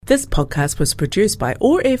This podcast was produced by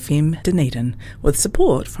OAR FM Dunedin with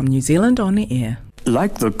support from New Zealand On the Air.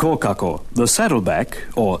 Like the kōkako, the saddleback,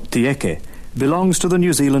 or tieke, belongs to the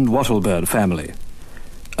New Zealand wattlebird family.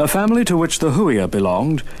 A family to which the huia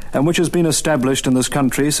belonged and which has been established in this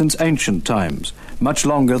country since ancient times, much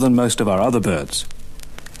longer than most of our other birds.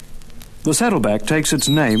 The saddleback takes its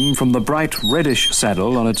name from the bright reddish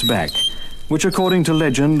saddle on its back, which according to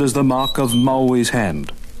legend is the mark of Maui's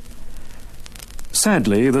hand.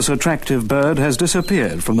 Sadly, this attractive bird has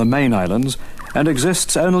disappeared from the main islands and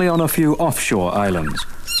exists only on a few offshore islands,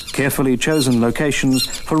 carefully chosen locations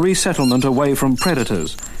for resettlement away from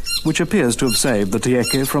predators, which appears to have saved the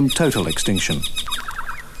tieke from total extinction.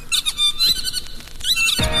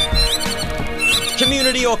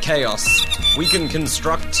 Community or chaos? We can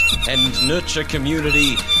construct and nurture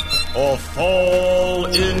community or fall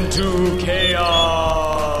into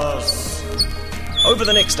chaos. Over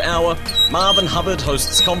the next hour, Marvin Hubbard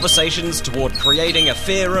hosts conversations toward creating a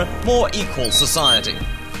fairer, more equal society.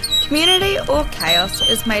 Community or Chaos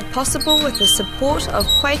is made possible with the support of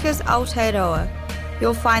Quakers Aotearoa.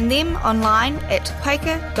 You'll find them online at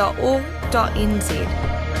quaker.org.nz.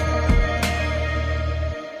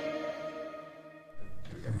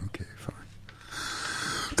 Okay, fine.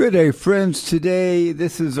 Good day, friends. Today,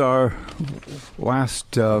 this is our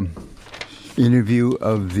last interview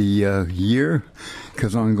of the year,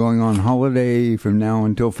 because I'm going on holiday from now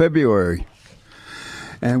until February.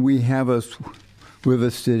 And we have with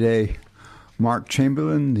us today Mark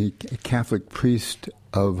Chamberlain, the Catholic priest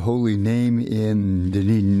of Holy Name in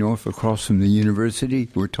Dunedin North, across from the university.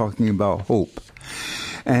 We're talking about hope.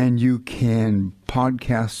 And you can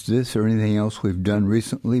podcast this or anything else we've done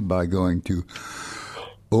recently by going to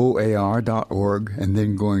oar.org and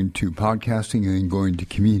then going to podcasting and then going to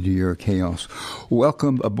Community or Chaos.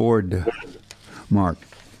 Welcome aboard, Mark.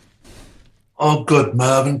 Oh, good,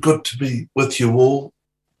 Marvin. Good to be with you all.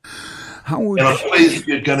 And I'm pleased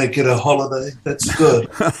you're going to get a holiday. That's good.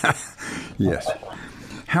 Yes.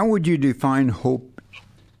 How would you define hope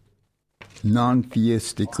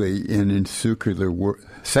non-theistically in a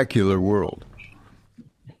secular world?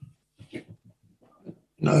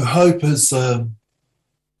 No, hope is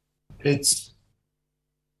it's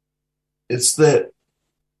that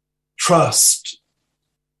trust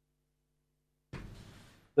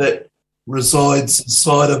that resides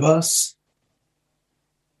inside of us,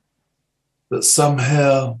 that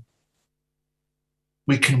somehow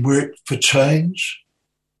we can work for change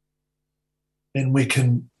and we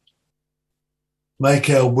can make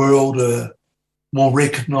our world more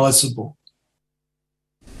recognisable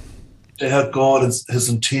to how God has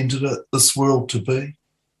intended this world to be.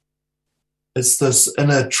 It's this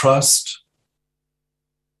inner trust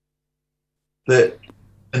that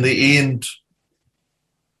in the end,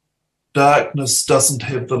 darkness doesn't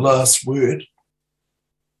have the last word.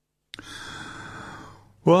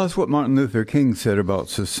 Well, that's what Martin Luther King said about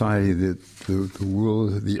society, that the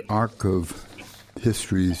world, the arc of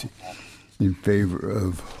history is in favor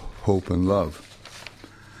of hope and love.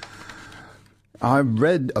 I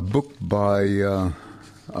read a book by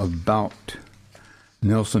about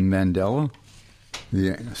Nelson Mandela,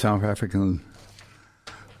 the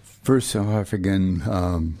first South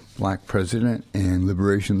African black president and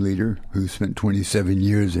liberation leader who spent 27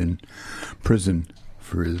 years in prison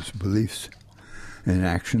for his beliefs and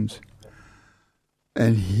actions.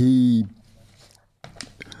 And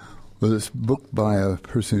this book by a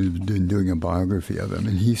person who's been doing a biography of him,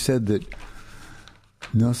 and he said that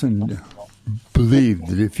Nelson believed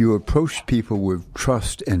that if you approached people with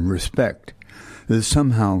trust and respect, that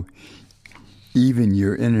somehow even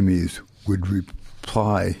your enemies would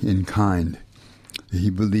reply in kind. He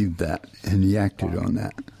believed that, and he acted on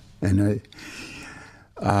that. And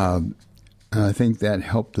I think that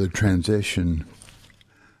helped the transition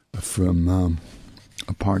from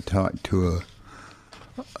apartheid to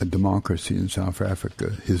a democracy in South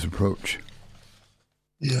Africa, his approach.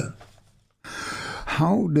 Yeah.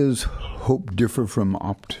 How does hope differ from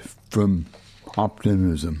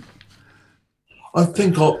optimism? I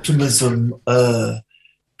think optimism,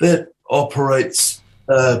 that operates,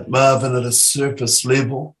 Marvin, at a surface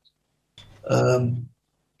level.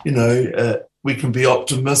 We can be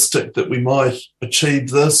optimistic that we might achieve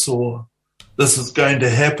this, or this is going to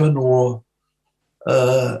happen, or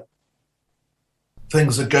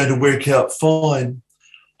things are going to work out fine.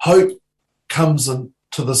 Hope comes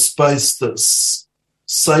into the space that's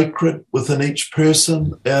sacred within each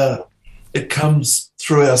person. It comes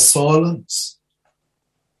through our silence,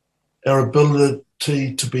 our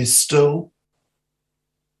ability to be still,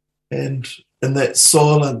 and in that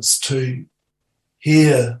silence to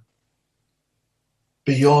hear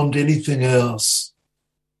beyond anything else,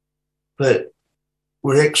 that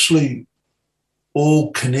we're actually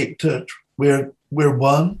all connected. We're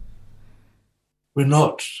one. We're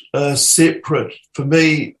not separate. For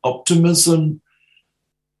me, optimism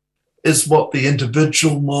is what the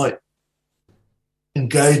individual might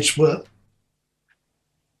engage with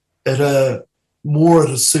at a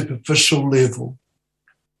superficial level.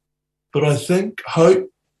 But I think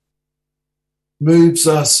hope moves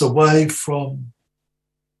us away from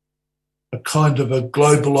a kind of a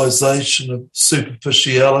globalization of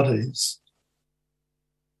superficialities.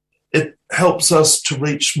 It helps us to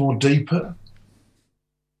reach more deeper.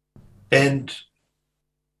 And,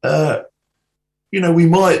 we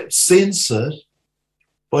might sense it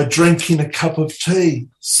by drinking a cup of tea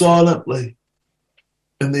silently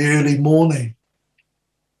in the early morning,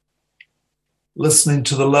 listening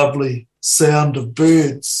to the lovely sound of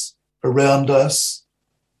birds around us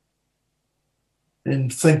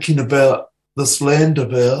and thinking about this land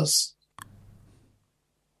of ours.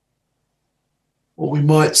 Or we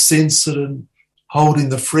might sense it in holding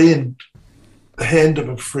the hand of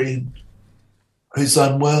a friend who's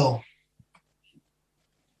unwell.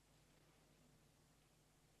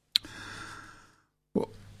 Well,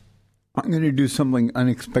 I'm going to do something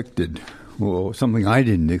unexpected. Well, something I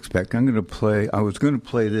didn't expect. I was going to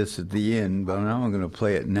play this at the end, but now I'm going to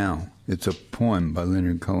play it now. It's a poem by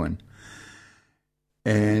Leonard Cohen.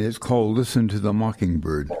 And it's called Listen to the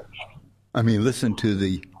Mockingbird. Listen to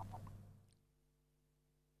the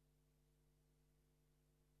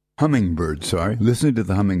hummingbird, sorry. Listen to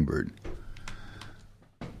the hummingbird.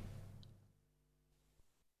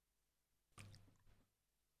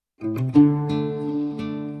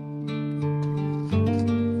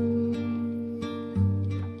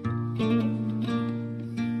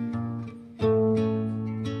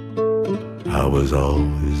 I was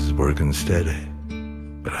always working steady,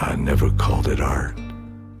 but I never called it art.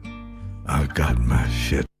 I got my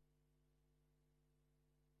shit.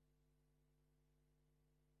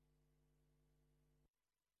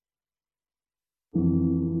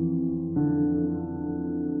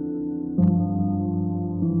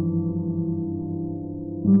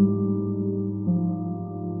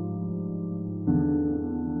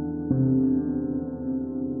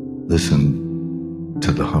 Listen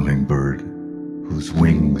to the hummingbird whose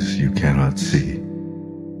wings you cannot see.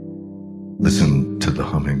 Listen to the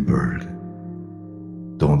hummingbird.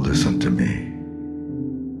 Don't listen to me.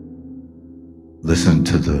 Listen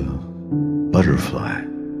to the butterfly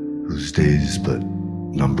whose day's but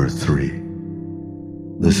number 3.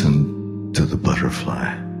 Listen to the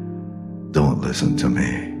butterfly. Don't listen to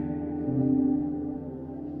me.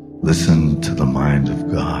 Listen to the mind of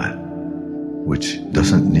God, which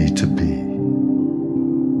doesn't need to be.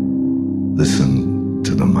 Listen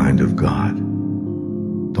to the mind of God.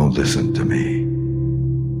 Don't listen to me.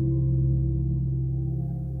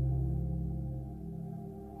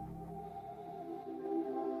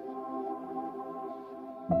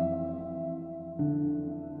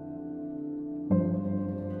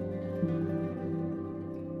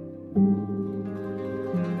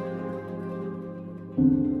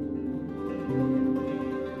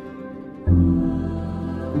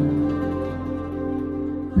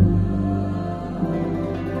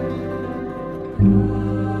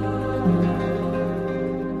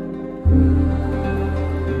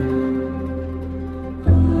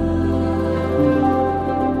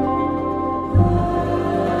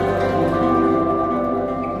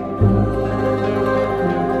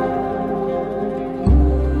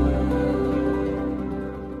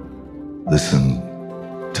 Listen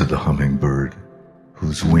to the hummingbird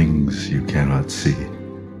whose wings you cannot see.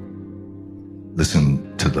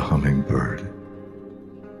 Listen to the hummingbird.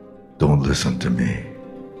 Don't listen to me.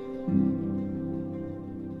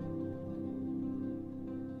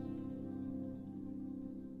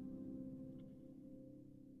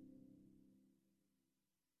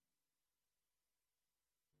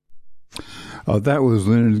 That was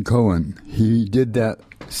Leonard Cohen. He did that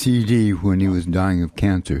CD when he was dying of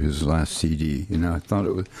cancer, his last CD. I thought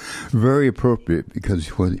it was very appropriate because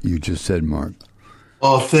of what you just said, Mark.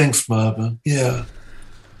 Oh, thanks, Marvin. Yeah.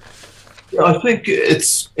 I think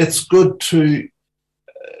it's good to,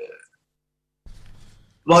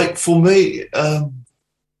 for me, I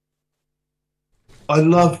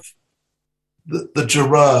love the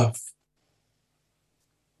giraffe.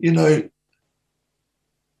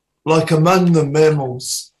 Like among the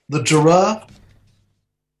mammals, the giraffe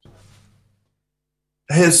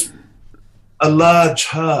has a large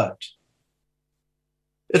heart.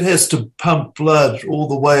 It has to pump blood all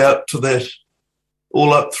the way up to that,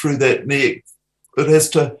 all up through that neck. It has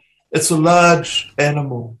to It's a large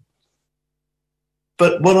animal.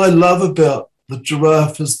 But what I love about the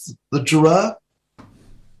giraffe is the giraffe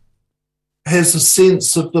has a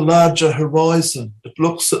sense of the larger horizon. It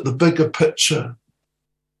looks at the bigger picture,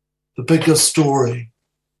 the bigger story,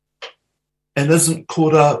 and isn't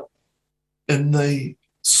caught up in the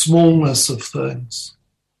smallness of things.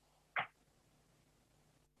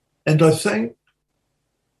 And I think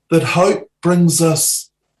that hope brings us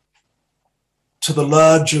to the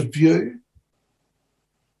larger view.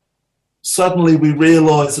 Suddenly we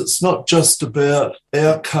realise it's not just about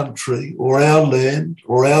our country or our land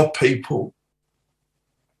or our people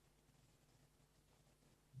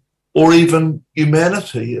or even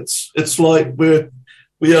humanity. It's like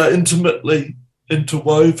we are intimately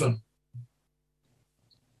interwoven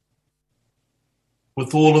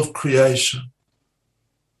with all of creation.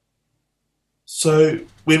 So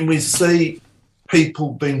when we see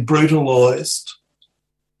people being brutalised,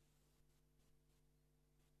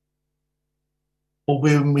 or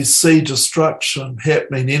when we see destruction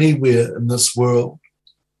happening anywhere in this world,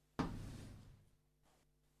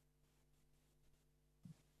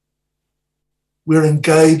 we're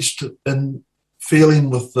engaged in feeling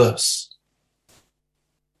with this.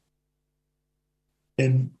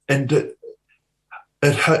 And it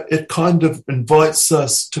kind of invites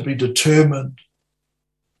us to be determined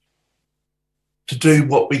to do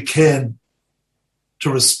what we can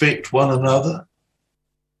to respect one another.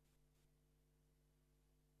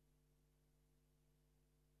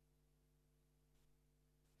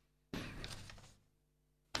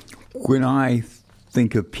 When I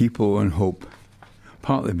think of people and hope,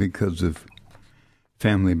 partly because of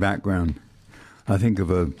family background, I think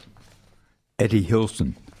of Etty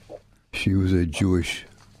Hillson. She was a Jewish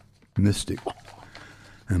mystic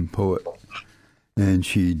and poet, and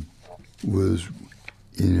she was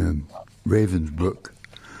in a Ravensbrück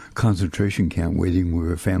concentration camp waiting with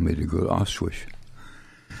her family to go to Auschwitz.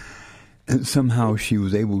 And somehow she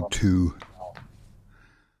was able to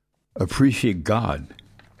appreciate God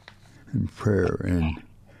and prayer and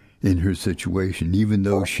in her situation, even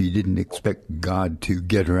though she didn't expect God to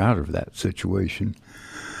get her out of that situation.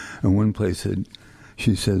 And one place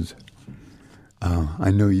she says,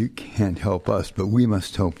 I know you can't help us, but we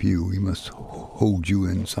must help you. We must hold you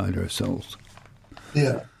inside ourselves.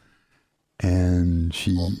 Yeah. And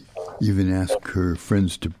she even asked her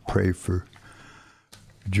friends to pray for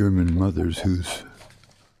German mothers whose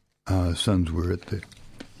sons were at the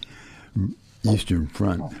Eastern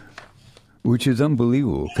Front, which is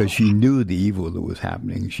unbelievable because she knew the evil that was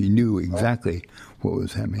happening. She knew exactly what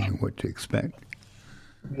was happening and what to expect.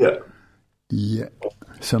 Yeah. Yet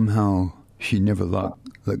somehow she never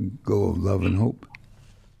let go of love and hope.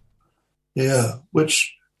 Yeah,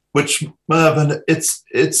 which Marvin,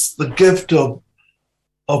 it's the gift of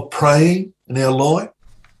praying in our life,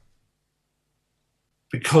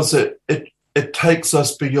 because it takes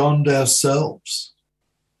us beyond ourselves.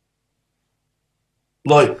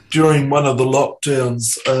 Like during one of the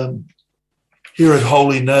lockdowns, here at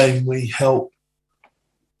Holy Name, we help,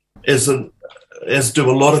 as do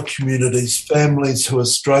a lot of communities, families who are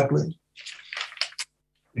struggling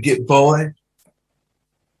to get by.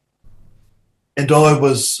 And I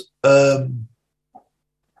was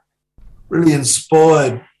really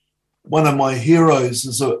inspired. One of my heroes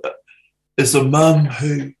is a mum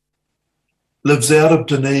who lives out of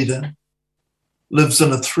Dunedin, lives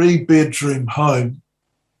in a 3-bedroom home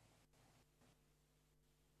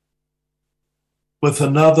with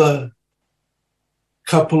another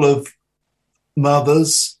couple of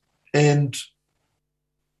mothers and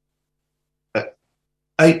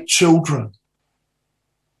 8 children.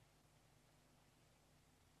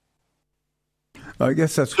 I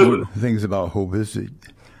guess that's one of the things about hope is that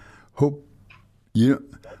hope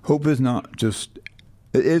is not just,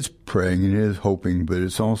 it is praying and it is hoping, but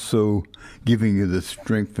it's also giving you the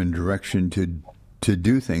strength and direction to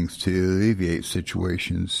do things, to alleviate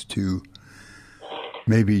situations, to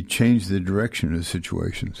maybe change the direction of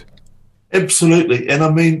situations. Absolutely. And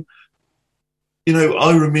I mean,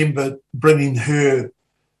 I remember bringing her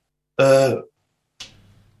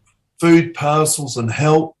food parcels and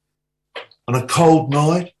help on a cold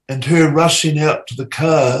night, and her rushing out to the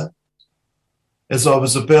car as I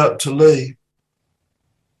was about to leave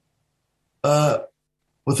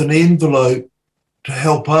with an envelope to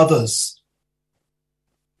help others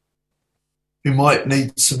who might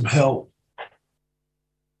need some help.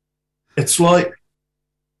 It's like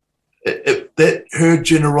that her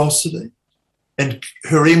generosity and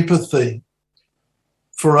her empathy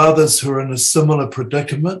for others who are in a similar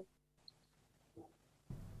predicament,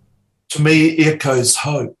 to me, echoes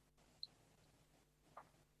hope.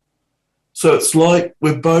 So it's like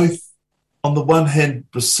we're both, on the one hand,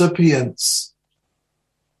 recipients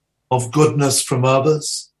of goodness from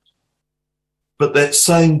others, but that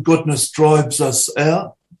same goodness drives us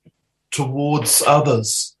out towards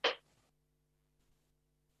others,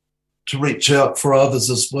 to reach out for others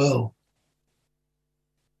as well.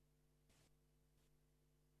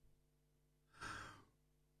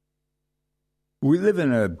 We live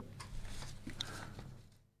in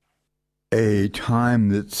a time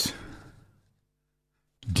that's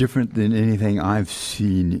different than anything I've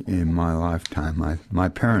seen in my lifetime. My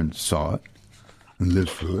parents saw it and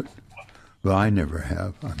lived through it, but I never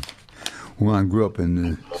have. When I grew up in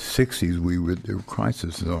the 60s, there were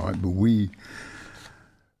crises, all right, but we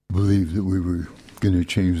believed that we were going to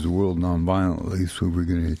change the world nonviolently, so we were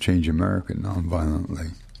going to change America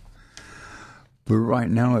nonviolently. But right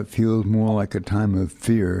now it feels more like a time of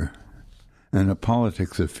fear and a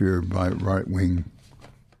politics of fear by right-wing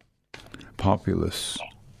populists,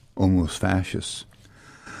 almost fascists.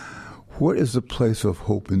 What is the place of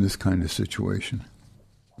hope in this kind of situation?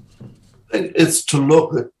 It's to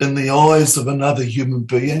look in the eyes of another human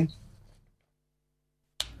being.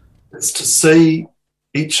 It's to see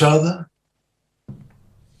each other.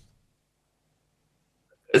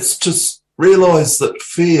 It's to realize that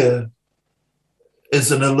fear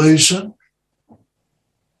is an illusion.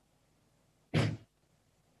 And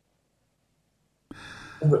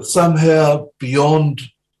that somehow beyond,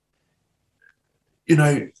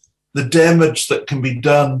 the damage that can be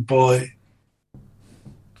done by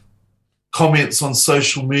comments on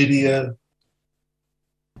social media,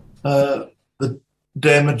 the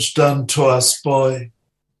damage done to us by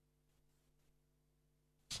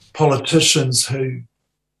politicians who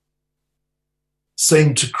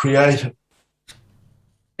seem to create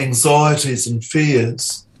anxieties and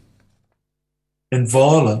fears and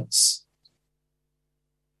violence.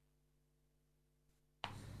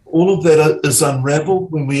 All of that is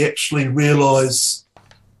unravelled when we actually realise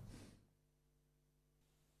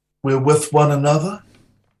we're with one another,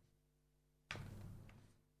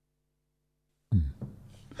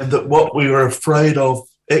 and that what we are afraid of,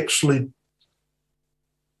 actually,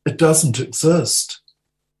 it doesn't exist.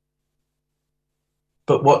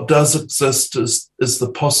 But what does exist is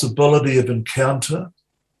the possibility of encounter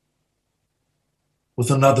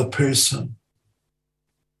with another person.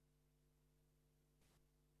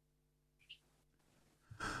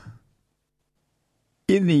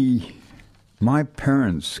 My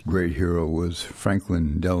parents' great hero was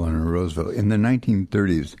Franklin Delano Roosevelt. In the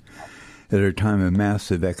 1930s, at a time of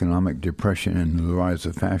massive economic depression and the rise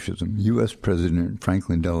of fascism, U.S. President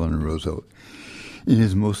Franklin Delano Roosevelt, in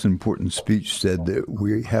his most important speech, said that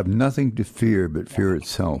we have nothing to fear but fear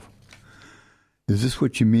itself. Is this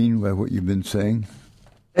what you mean by what you've been saying?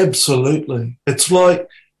 Absolutely. It's like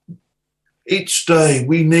each day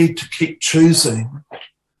we need to keep choosing.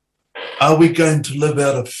 Are we going to live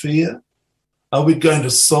out of fear? Are we going to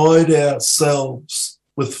side ourselves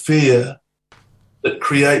with fear that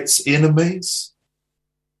creates enemies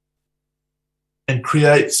and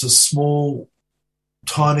creates a small,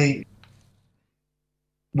 tiny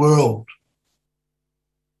world?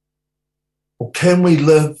 Or can we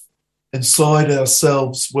live inside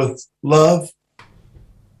ourselves with love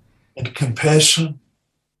and compassion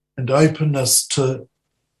and openness to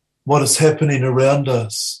what is happening around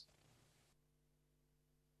us?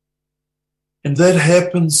 And that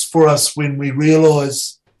happens for us when we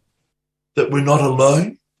realise that we're not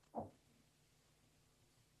alone,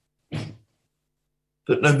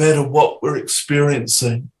 that no matter what we're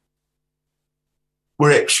experiencing,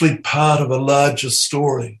 we're actually part of a larger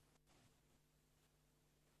story.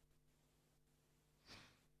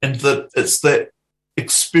 And that it's that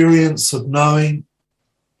experience of knowing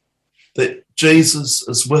that Jesus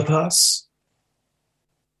is with us,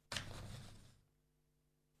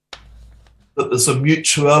 that there's a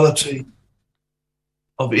mutuality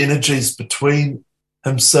of energies between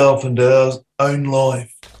himself and our own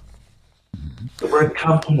life, that we're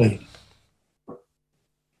accompanied.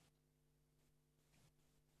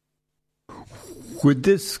 Would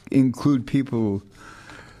this include people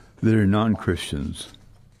that are non-Christians?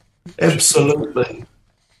 Absolutely.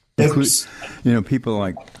 People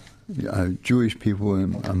like Jewish people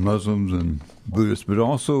and Muslims and Buddhists, but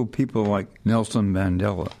also people like Nelson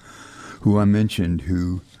Mandela, who I mentioned,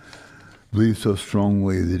 who believed so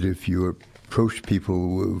strongly that if you approach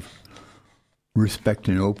people with respect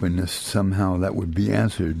and openness, somehow that would be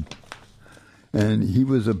answered. And he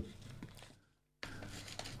was a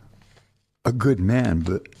good man,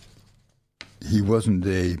 but he wasn't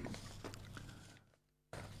a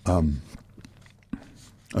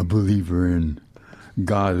believer in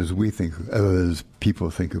God as as people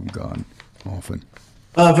think of God often.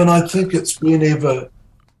 And I think it's whenever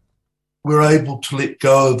we're able to let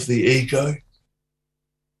go of the ego.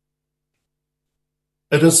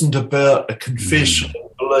 It isn't about a confession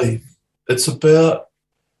of belief. It's about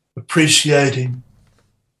appreciating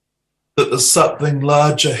that there's something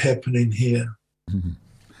larger happening here. Mm-hmm.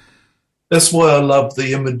 That's why I love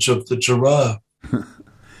the image of the giraffe.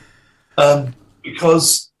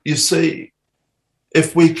 Because, you see,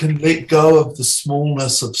 if we can let go of the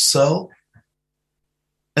smallness of self,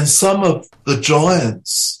 and some of the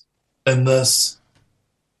giants in this,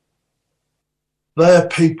 they are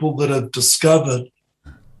people that have discovered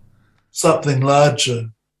something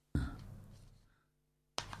larger.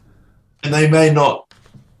 And they may not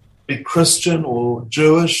be Christian or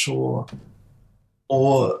Jewish or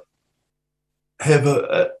have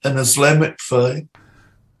an Islamic faith,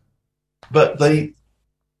 but they're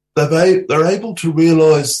able to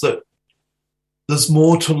realise that there's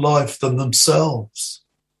more to life than themselves.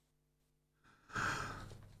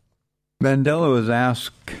 Mandela was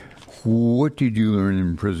asked, what did you learn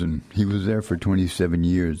in prison? He was there for 27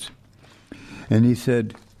 years. And he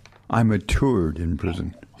said, I matured in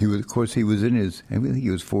prison. He was in his, I think he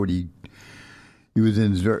was 40, he was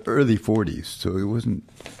in his early 40s, so he wasn't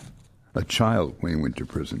a child when he went to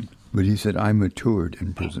prison. But he said, I matured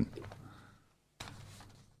in prison.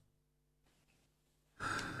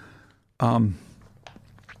 Do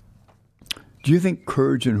you think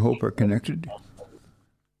courage and hope are connected?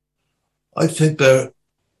 I think they're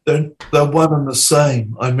one and the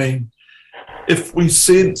same. I mean, if we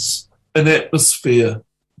sense an atmosphere,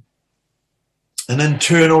 an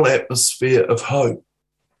internal atmosphere of hope,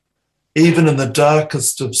 even in the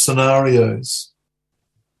darkest of scenarios,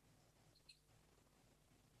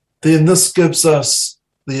 then this gives us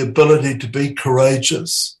the ability to be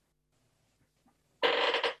courageous.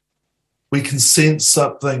 We can sense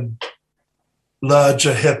something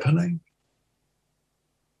larger happening.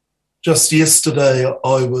 Just yesterday,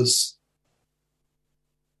 I was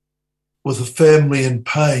with a family in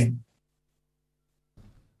pain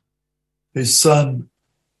whose son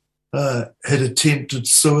had attempted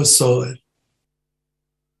suicide.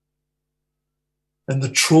 And the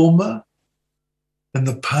trauma and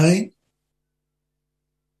the pain,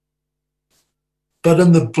 but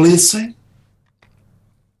in the blessing,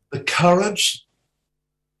 the courage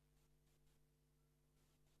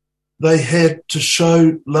they had to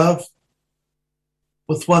show love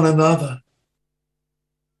with one another.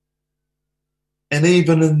 And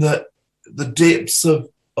even in the depths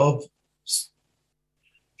of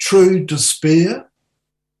true despair,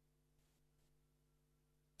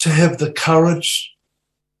 to have the courage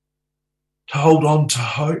to hold on to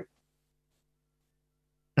hope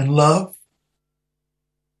and love.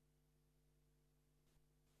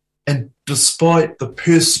 And despite the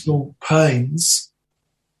personal pains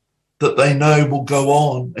that they know will go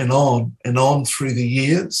on and on and on through the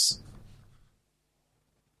years,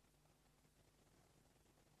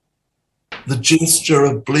 the gesture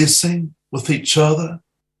of blessing with each other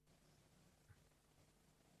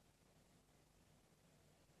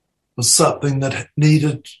was something that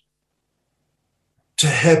needed to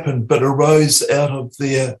happen, but arose out of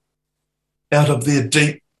their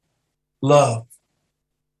deep love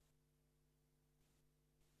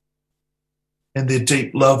and their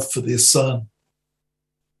deep love for their son.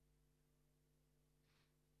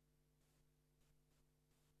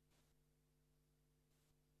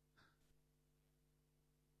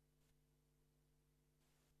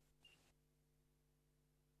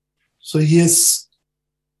 So yes,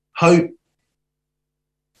 hope,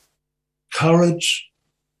 courage,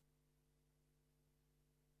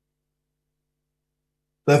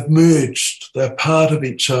 they've merged, they're part of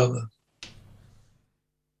each other.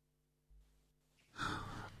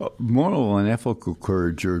 Moral and ethical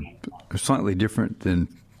courage are slightly different than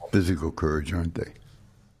physical courage, aren't they?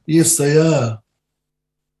 Yes, they are.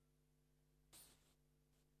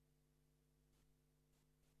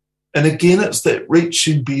 And again, it's that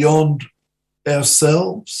reaching beyond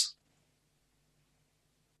ourselves,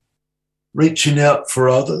 reaching out for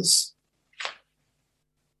others.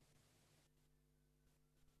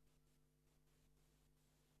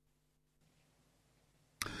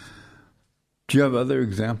 Do you have other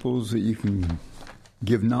examples that you can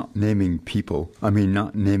give, not naming people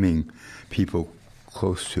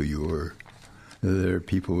close to you, or there are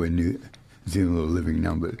people in New Zealand living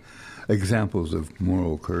now, but examples of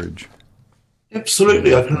moral courage?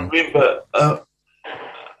 Absolutely. I can remember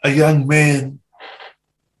a young man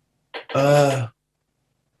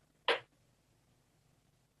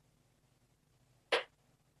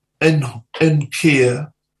in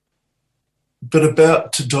care, but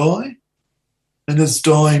about to die, in his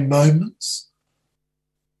dying moments,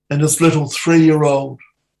 and his little 3-year-old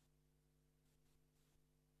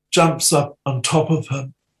jumps up on top of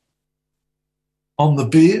him on the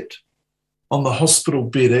bed, on the hospital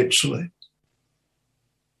bed actually,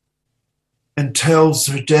 and tells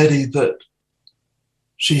her daddy that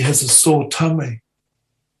she has a sore tummy.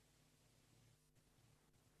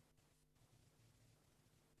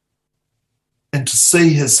 And to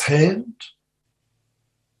see his hand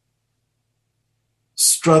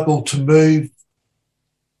struggle to move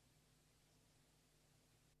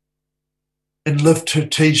and lift her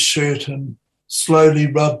t-shirt and slowly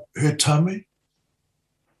rub her tummy.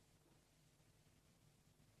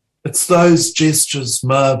 It's those gestures,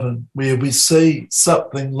 Marvin, where we see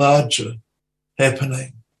something larger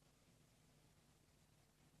happening.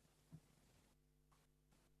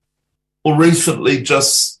 Or recently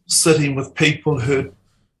just sitting with people who'd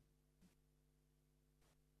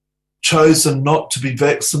chosen not to be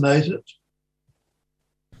vaccinated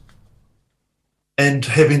and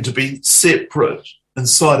having to be separate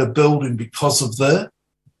inside a building because of that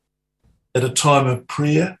at a time of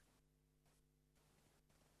prayer.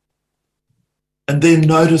 And then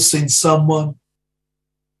noticing someone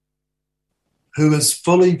who is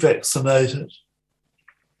fully vaccinated,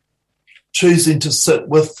 choosing to sit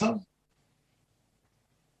with them,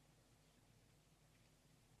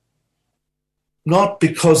 not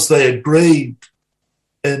because they agreed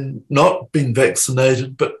in not being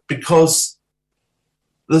vaccinated, but because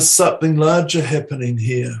there's something larger happening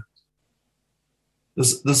here.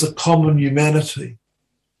 There's a common humanity,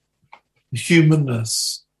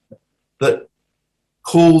 humanness that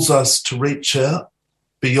calls us to reach out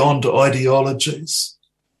beyond ideologies.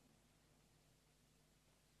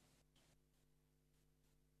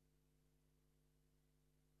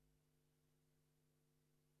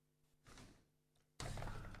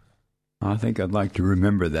 I think I'd like to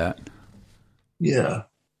remember that. Yeah.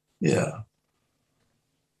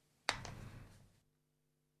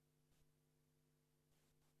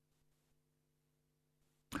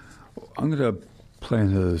 I'm going to play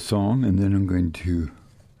another song, and then I'm going to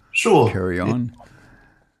carry on.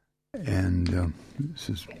 And this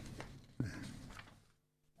is...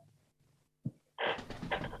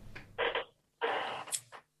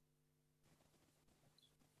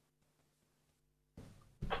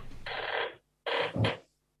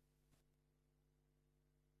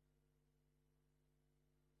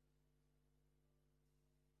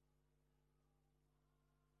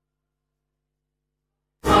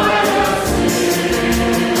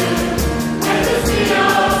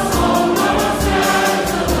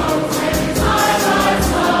 Side by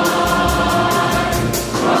side.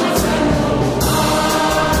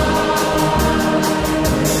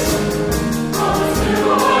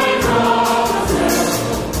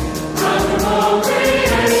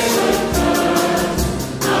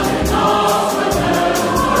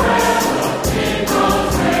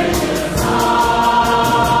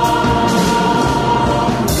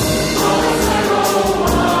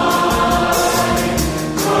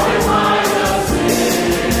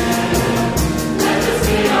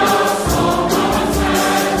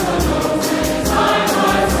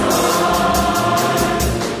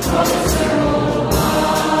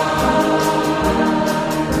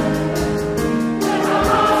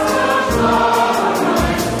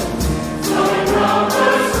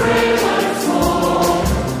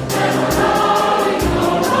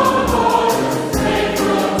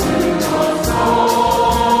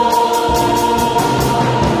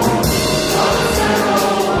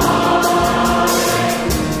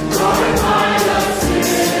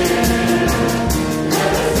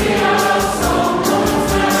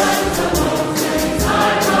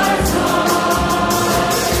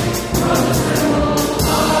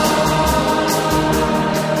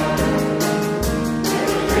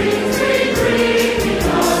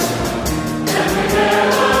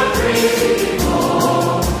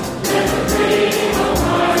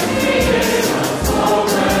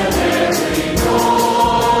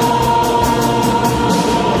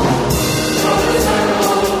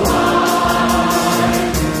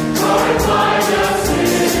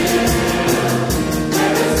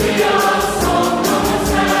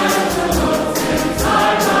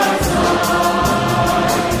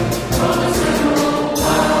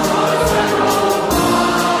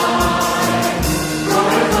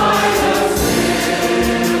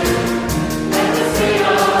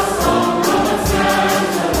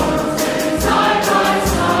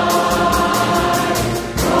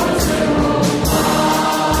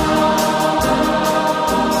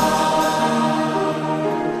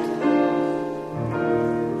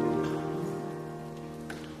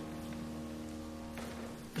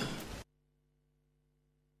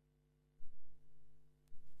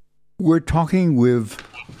 We're talking with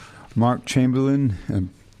Mark Chamberlain, a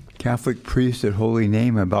Catholic priest at Holy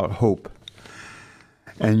Name, about hope.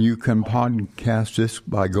 And you can podcast this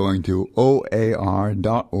by going to oar.org.nz,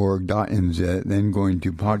 then going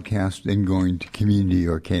to podcast, then going to community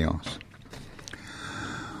or chaos.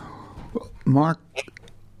 Mark,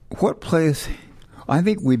 what place, I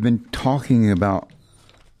think we've been talking about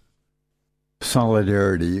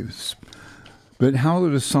solidarity, but how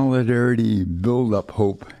does solidarity build up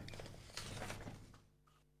hope?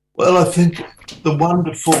 Well, I think the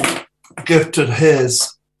wonderful gift it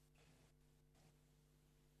has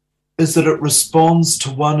is that it responds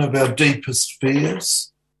to one of our deepest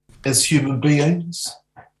fears as human beings.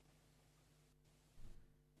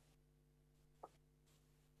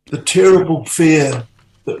 The terrible fear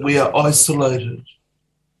that we are isolated,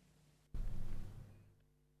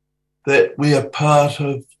 that we are part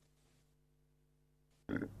of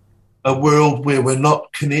a world where we're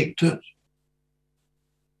not connected.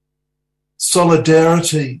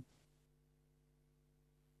 Solidarity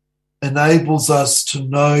enables us to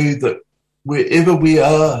know that wherever we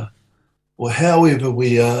are or however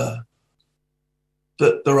we are,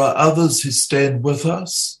 that there are others who stand with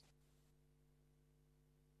us.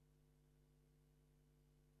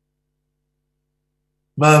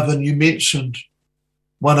 Marvin, you mentioned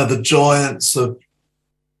one of the giants of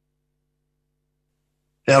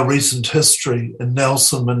our recent history in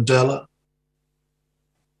Nelson Mandela.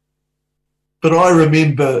 But I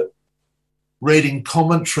remember reading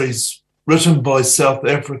commentaries written by South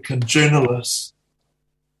African journalists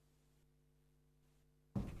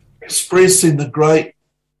expressing the great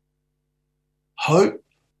hope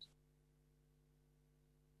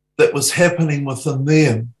that was happening within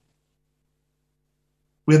them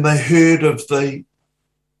when they heard of the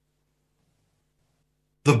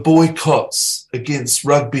boycotts against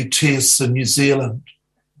rugby tests in New Zealand,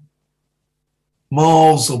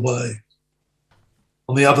 miles away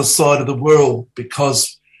on the other side of the world,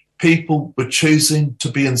 because people were choosing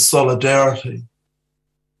to be in solidarity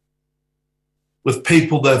with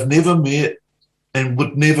people they've never met and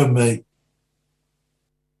would never meet.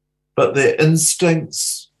 But their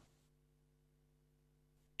instincts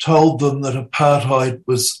told them that apartheid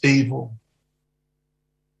was evil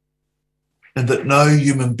and that no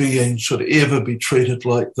human being should ever be treated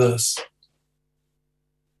like this.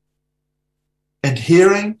 And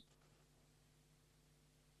hearing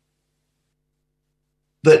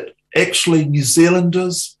that actually New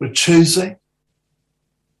Zealanders were choosing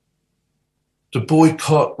to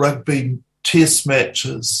boycott rugby test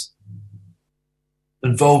matches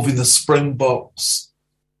involving the Springboks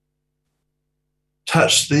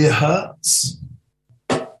touched their hearts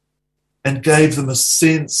and gave them a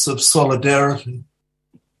sense of solidarity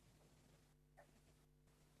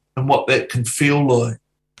and what that can feel like,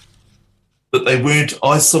 that they weren't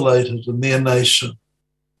isolated in their nation.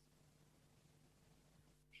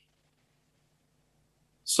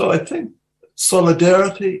 So I think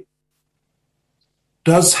solidarity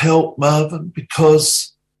does help, Marvin,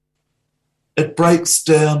 because it breaks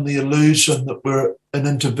down the illusion that we're an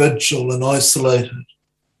individual and isolated.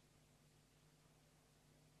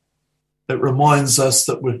 It reminds us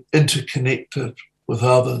that we're interconnected with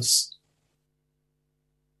others.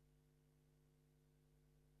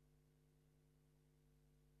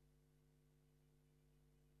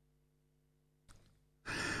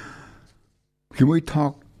 Can we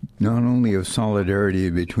talk not only of solidarity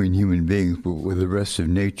between human beings, but with the rest of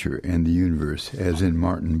nature and the universe, as in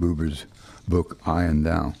Martin Buber's book, I and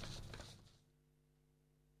Thou?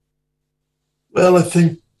 Well, I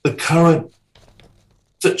think the current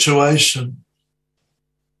situation,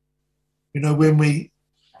 when we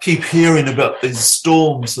keep hearing about these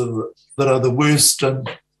storms that are the worst in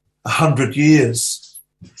 100 years,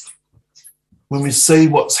 when we see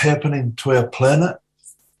what's happening to our planet,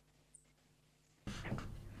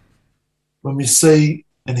 when we see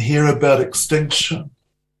and hear about extinction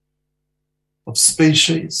of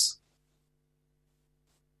species,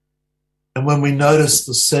 and when we notice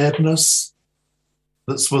the sadness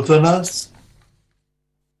that's within us,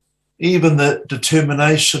 even the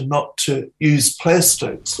determination not to use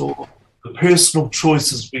plastics or the personal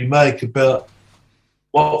choices we make about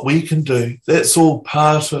what we can do, that's all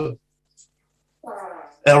part of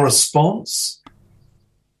our response.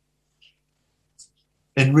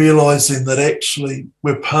 And realising that actually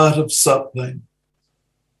we're part of something,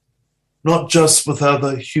 not just with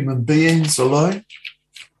other human beings alone,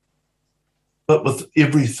 but with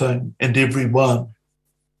everything and everyone.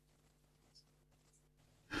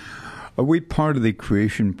 Are we part of the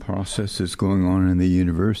creation process that's going on in the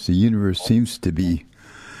universe? The universe seems to be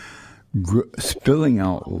spilling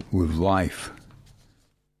out with life.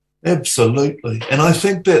 Absolutely. And I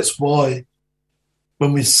think that's why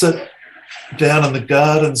when we sit down in the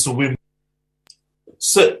gardens or when we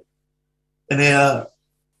sit in our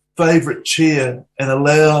favourite chair and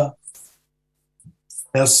allow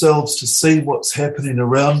ourselves to see what's happening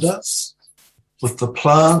around us with the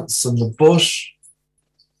plants and the bush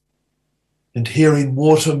and hearing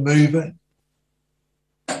water moving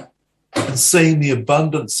and seeing the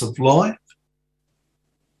abundance of life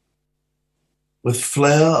with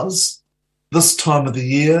flowers this time of the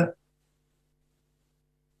year.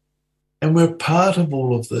 And we're part of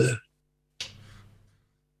all of that.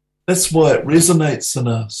 That's why it resonates in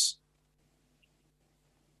us.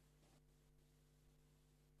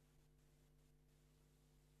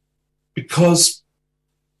 Because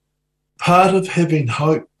part of having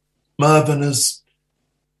hope, Marvin, is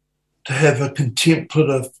to have a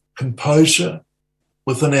contemplative composure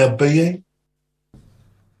within our being.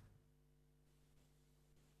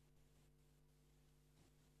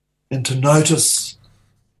 And to notice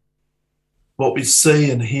what we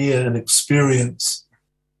see and hear and experience.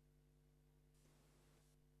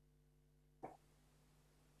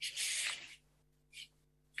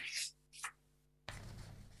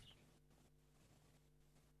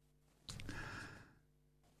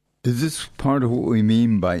 Is this part of what we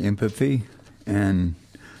mean by empathy? And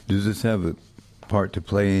does this have a part to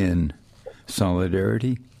play in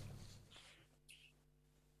solidarity?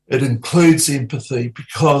 It includes empathy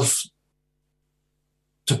because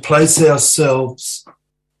to place ourselves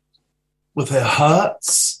with our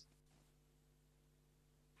hearts,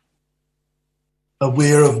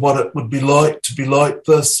 aware of what it would be like to be like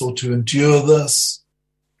this or to endure this,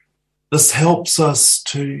 this helps us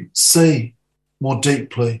to see more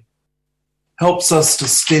deeply, helps us to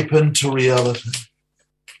step into reality,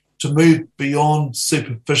 to move beyond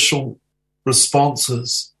superficial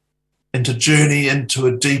responses and to journey into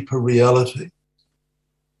a deeper reality,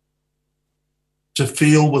 to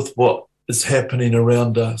feel with what is happening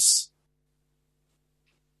around us.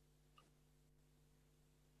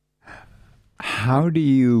 How do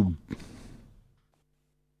you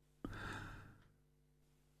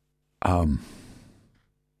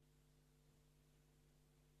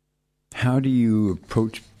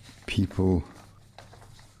approach people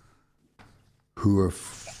who are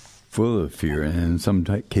full of fear, and in some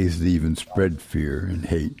cases even spread fear and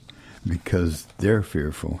hate because they're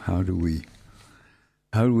fearful? How do we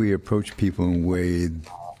approach people in a way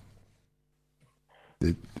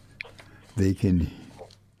that they can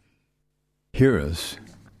hear us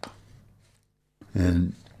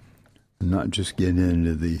and not just get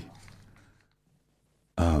into the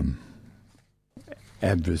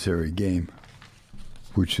adversary game,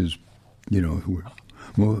 which is,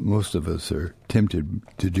 most of us are tempted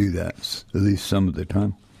to do that, at least some of the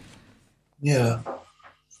time. Yeah.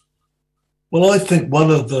 Well, I think one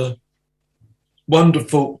of the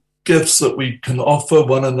wonderful gifts that we can offer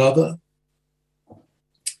one another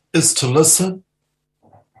is to listen,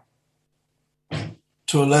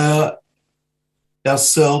 to allow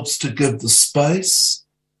ourselves to give the space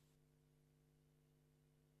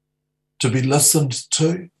to be listened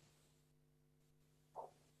to,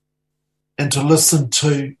 and to listen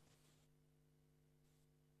to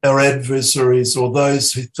our adversaries or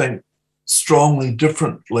those who think strongly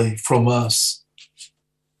differently from us,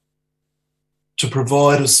 to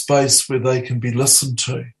provide a space where they can be listened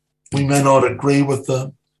to. We may not agree with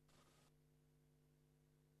them,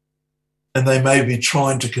 and they may be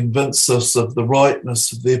trying to convince us of the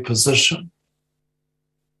rightness of their position.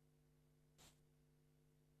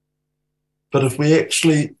 But if we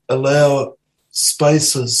actually allow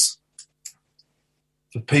spaces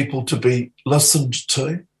for people to be listened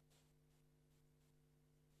to,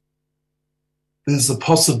 there's a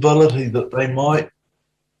possibility that they might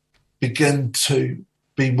begin to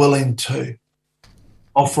be willing to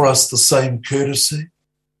offer us the same courtesy.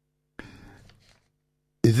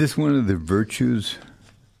 Is this one of the virtues,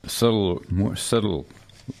 more subtle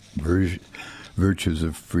virtues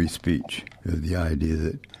of free speech? The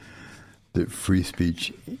idea that free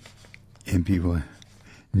speech and people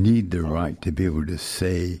need the right to be able to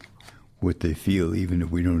say what they feel, even if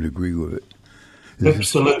we don't agree with it.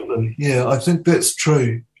 Absolutely. Yeah, I think that's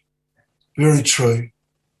true. Very true.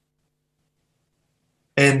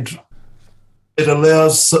 And it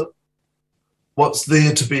allows what's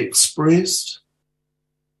there to be expressed.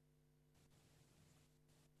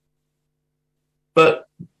 But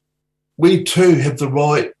we too have the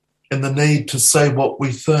right and the need to say what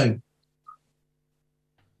we think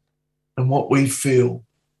and what we feel.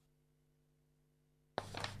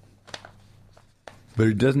 But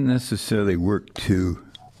it doesn't necessarily work to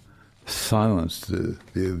silence the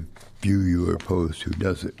view you are opposed to,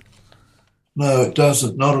 does it? No, it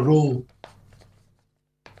doesn't, not at all.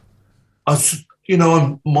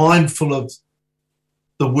 I'm mindful of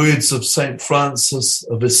the words of St. Francis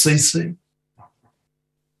of Assisi,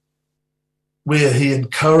 where he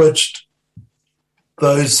encouraged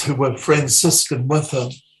those who were Franciscan with him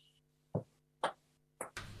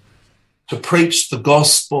to preach the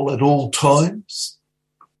gospel at all times,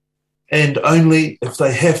 and only if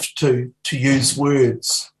they have to use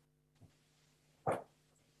words.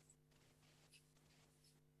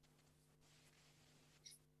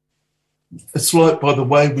 It's like by the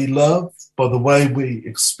way we love, by the way we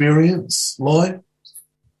experience life,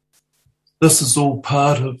 this is all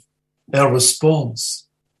part of our response.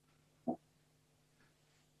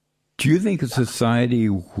 Do you think a society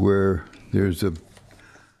where there's a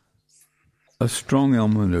strong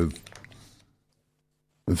element of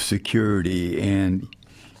security and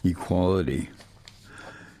equality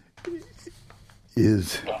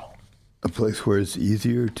is a place where it's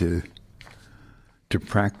easier to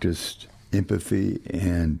practice empathy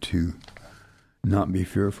and to not be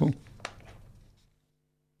fearful?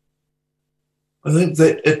 I think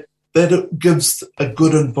that it gives a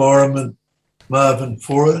good environment, Marvin,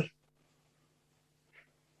 for it.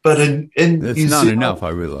 But in that's New not Zealand, enough, I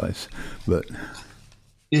realize. But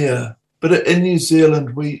yeah, but in New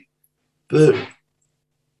Zealand,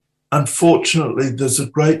 unfortunately, there's a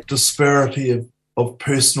great disparity of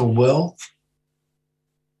personal wealth,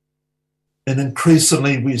 and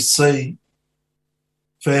increasingly we see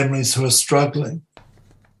families who are struggling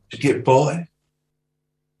to get by,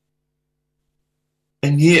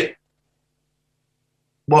 and yet,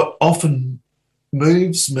 what often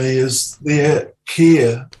moves me is their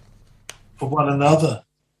care for one another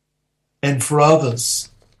and for others.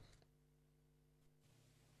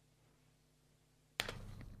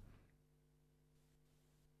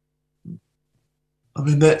 I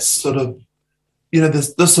mean, that's sort of,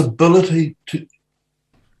 there's this ability to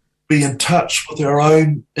be in touch with our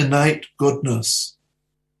own innate goodness.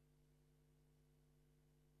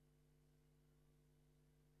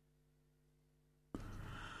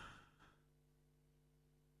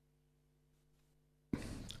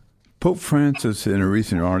 Pope Francis, in a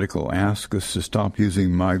recent article, asked us to stop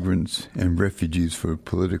using migrants and refugees for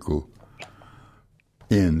political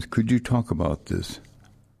ends. Could you talk about this?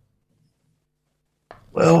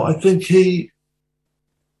 Well, I think he,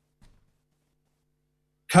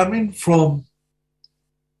 coming from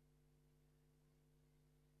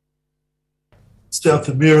South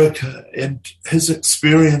America and his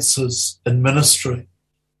experiences in ministry,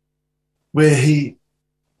 where he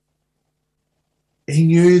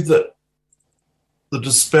knew that the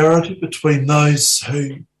disparity between those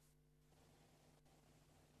who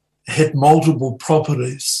had multiple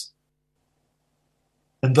properties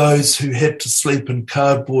and those who had to sleep in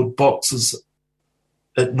cardboard boxes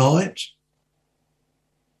at night,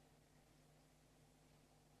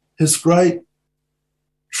 his great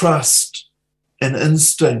trust and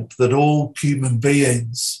instinct that all human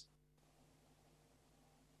beings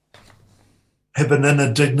have an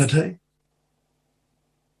inner dignity,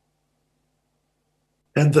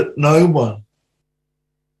 and that no one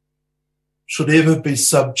should ever be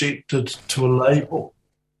subjected to a label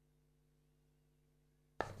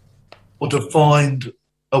or defined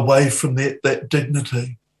away from that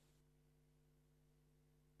dignity,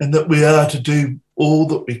 and that we are to do all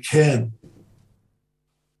that we can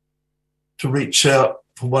to reach out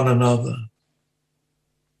for one another.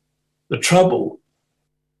 The trouble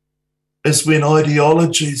is when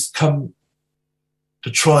ideologies come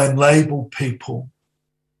to try and label people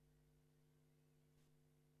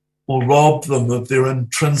or rob them of their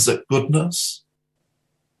intrinsic goodness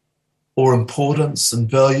or importance and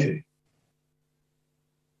value.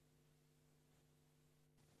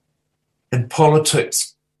 And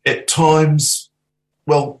politics at times,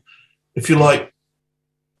 well, if you like,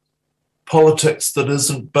 politics that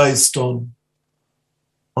isn't based on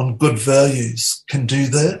good values can do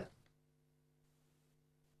that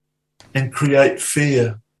and create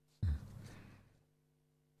fear,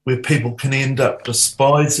 where people can end up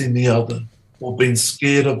despising the other or being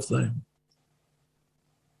scared of them.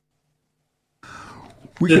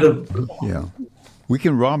 We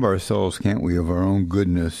can rob ourselves, can't we, of our own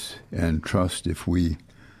goodness and trust if we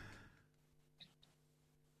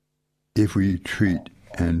treat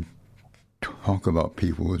and talk about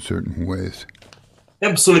people in certain ways.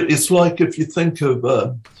 Absolutely. It's like if you think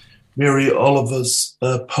of Mary Oliver's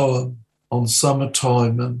poem on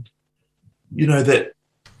summertime, and that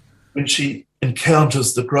when she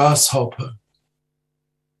encounters the grasshopper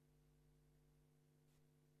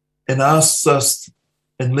and asks us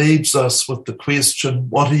and leaves us with the question,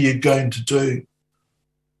 what are you going to do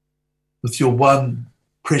with your one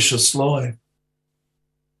precious life?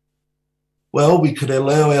 Well, we could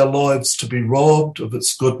allow our lives to be robbed of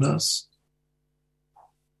its goodness,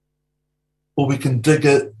 or we can dig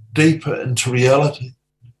it deeper into reality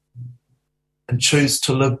and choose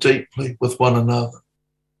to live deeply with one another.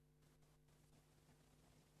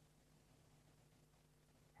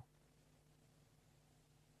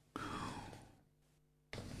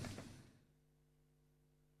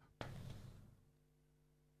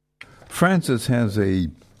 Francis has a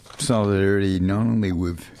solidarity not only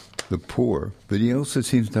with the poor, but he also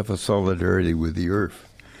seems to have a solidarity with the earth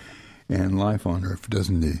and life on earth,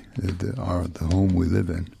 doesn't he? The home we live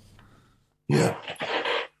in. Yeah.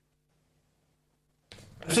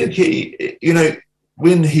 I think he,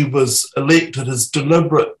 when he was elected, his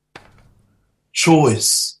deliberate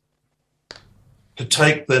choice to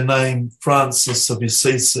take the name Francis of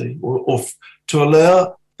Assisi, or to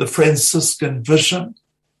allow the Franciscan vision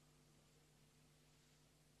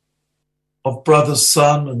of Brother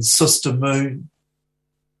Sun and Sister Moon,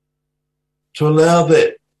 to allow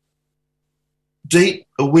that deep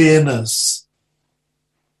awareness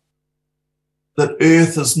that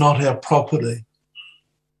earth is not our property.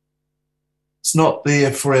 It's not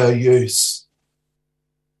there for our use.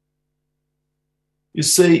 You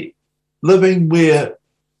see, living where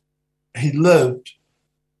he lived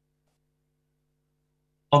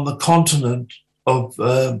on the continent of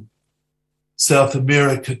South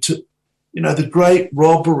America, the great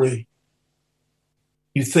robbery,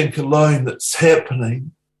 you think alone, that's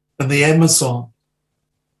happening in the Amazon,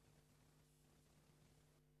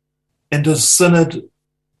 and a synod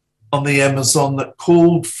on the Amazon that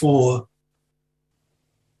called for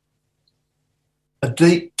a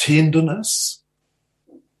deep tenderness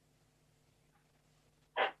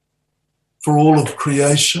for all of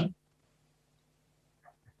creation.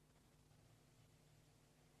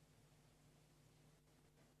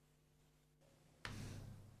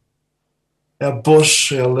 Our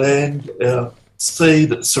bush, our land, our sea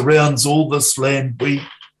that surrounds all this land,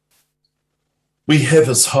 we have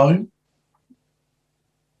as home.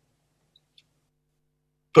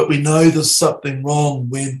 But we know there's something wrong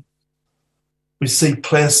when we see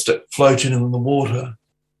plastic floating in the water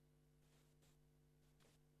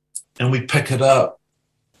and we pick it up,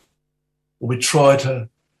 or we try to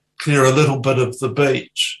clear a little bit of the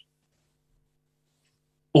beach,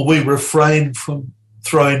 or we refrain from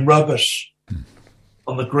throwing rubbish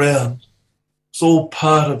on the ground. It's all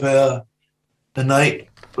part of our innate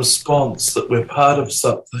response that we're part of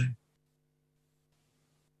something.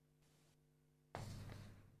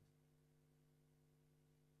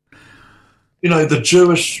 The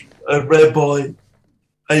Jewish Rabbi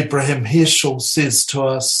Abraham Heschel says to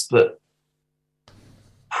us that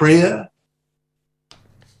prayer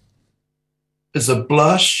is a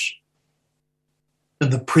blush in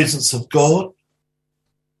the presence of God.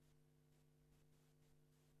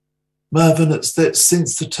 Marvin, it's that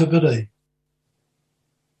sensitivity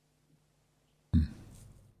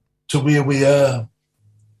to where we are.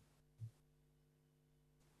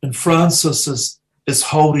 And Francis is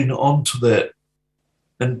holding on to that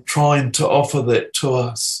and trying to offer that to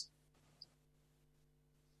us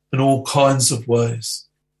in all kinds of ways.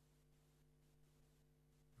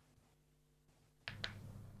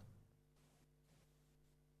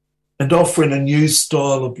 And offering a new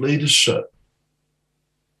style of leadership.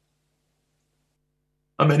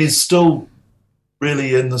 I mean, he's still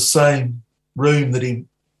really in the same room that he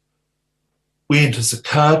went as a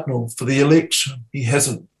cardinal for the election. He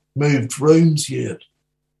hasn't moved rooms yet.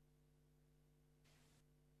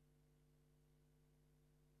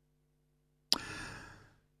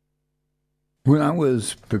 When I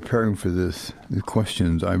was preparing for the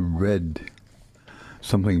questions, I read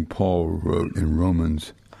something Paul wrote in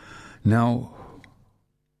Romans. Now,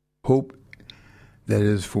 hope that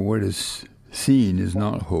is for what is seen is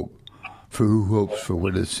not hope, for who hopes for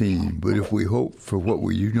what is seen? But if we hope for what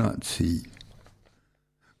we do not see,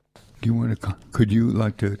 could you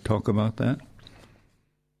like to talk about that?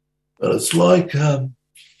 Well, it's like, that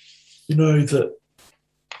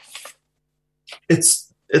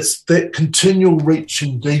it's that continual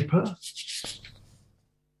reaching deeper.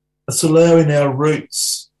 It's allowing our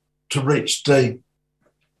roots to reach deep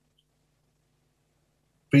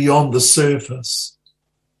beyond the surface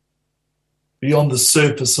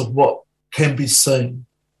of what can be seen.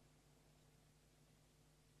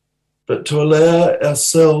 But to allow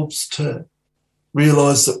ourselves to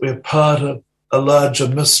realise that we're part of a larger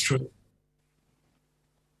mystery.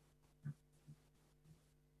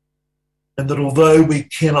 And that although we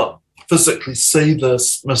cannot physically see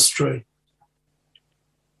this mystery,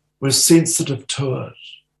 we're sensitive to it.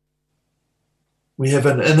 We have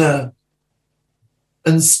an inner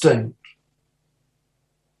instinct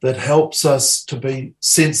that helps us to be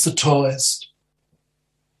sensitized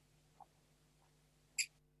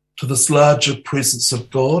to this larger presence of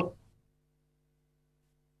God.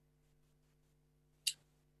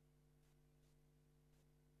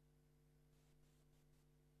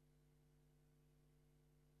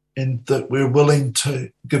 And that we're willing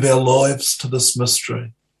to give our lives to this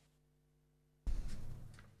mystery.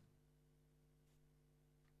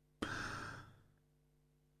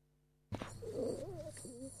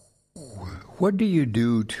 What do you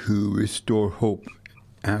do to restore hope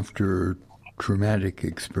after traumatic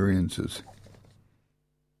experiences?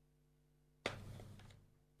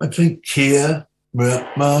 I think care,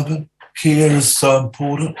 Marvin, care is so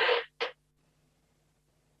important.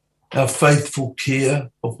 Our faithful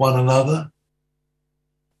care of one another.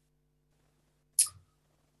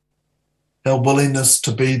 Our willingness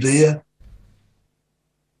to be there.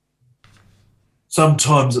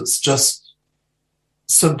 Sometimes it's just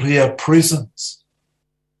simply our presence.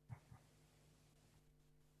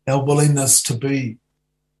 Our willingness to be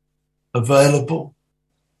available.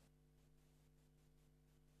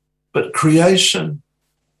 But creation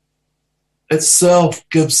itself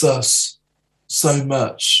gives us so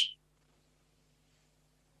much.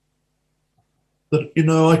 That,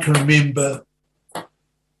 I can remember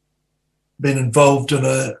being involved in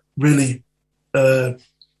a really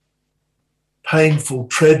painful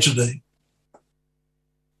tragedy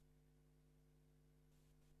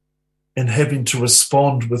and having to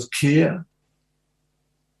respond with care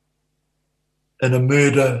in a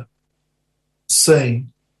murder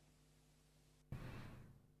scene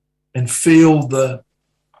and feel the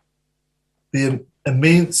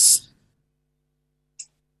immense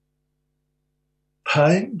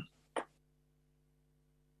pain,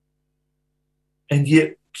 and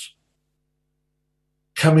yet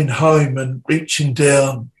coming home and reaching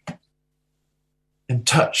down and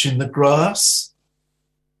touching the grass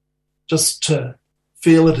just to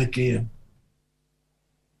feel it again,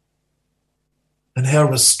 and how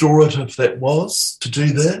restorative that was to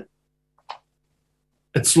do that.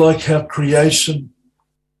 It's like how creation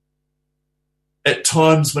at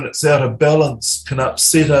times when it's out of balance can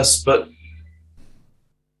upset us, but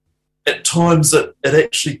at times it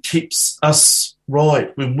actually keeps us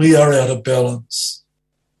right when we are out of balance.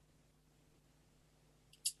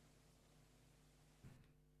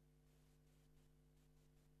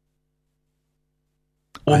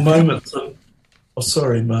 Or moments of... Oh,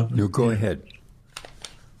 sorry, Marvin. No, go ahead.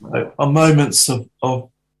 Or moments of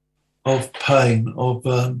pain,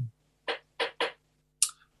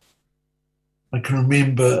 I can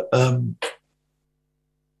remember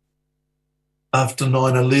after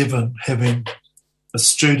 9/11 having a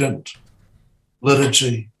student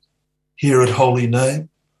liturgy here at Holy Name.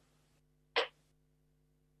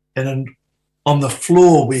 And on the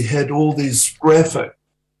floor we had all these graphic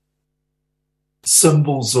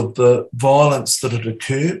symbols of the violence that had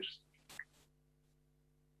occurred.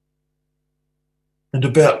 And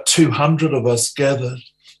about 200 of us gathered,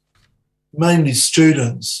 mainly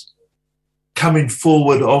students, coming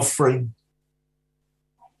forward offering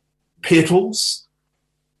petals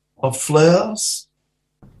of flowers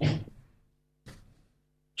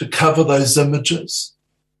to cover those images.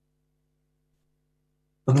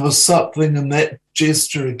 And there was something in that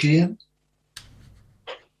gesture again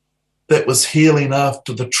that was healing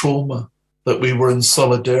after the trauma that we were in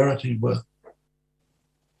solidarity with.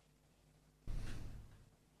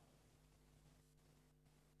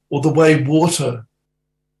 Or the way water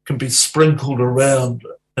can be sprinkled around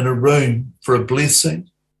in a room for a blessing.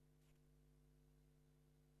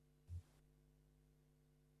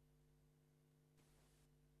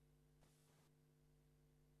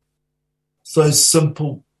 Those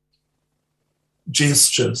simple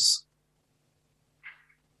gestures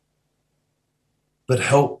that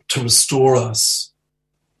help to restore us,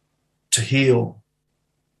 to heal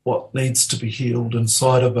what needs to be healed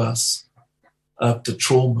inside of us after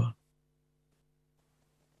trauma.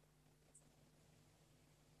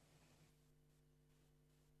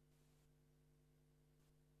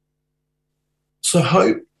 So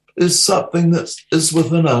hope is something that is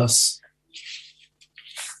within us.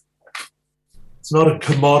 It's not a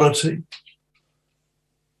commodity,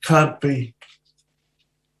 can't be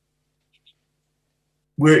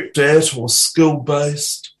worked at or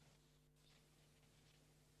skill-based,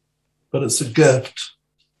 but it's a gift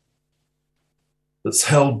that's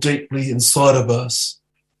held deeply inside of us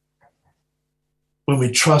when we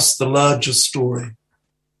trust the larger story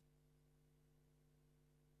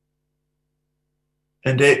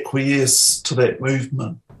and acquiesce to that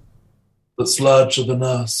movement that's larger than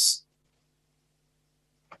us.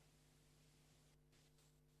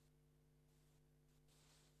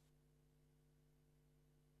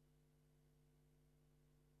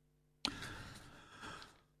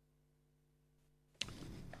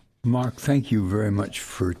 Mark, thank you very much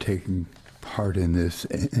for taking part in this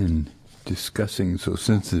and discussing so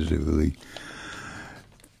sensitively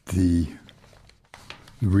the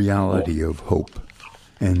reality of hope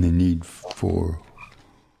and the need for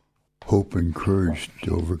hope and courage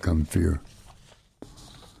to overcome fear,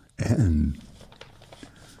 and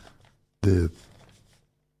the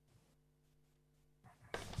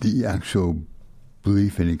actual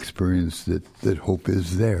belief and experience that hope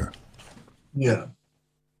is there. Yeah.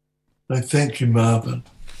 No, thank you, Marvin.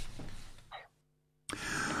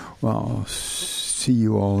 Well, I'll see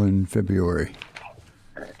you all in February.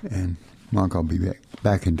 And Mark, I'll be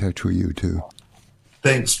back in touch with you too.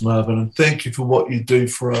 Thanks, Marvin, and thank you for what you do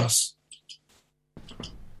for us.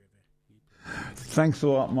 Thanks a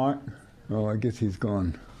lot, Mark. Oh, I guess he's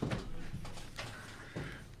gone.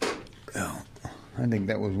 Well, I think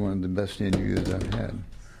that was one of the best interviews I've had.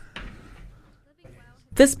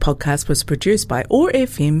 This podcast was produced by OAR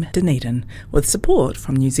FM Dunedin with support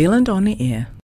from New Zealand On the Air.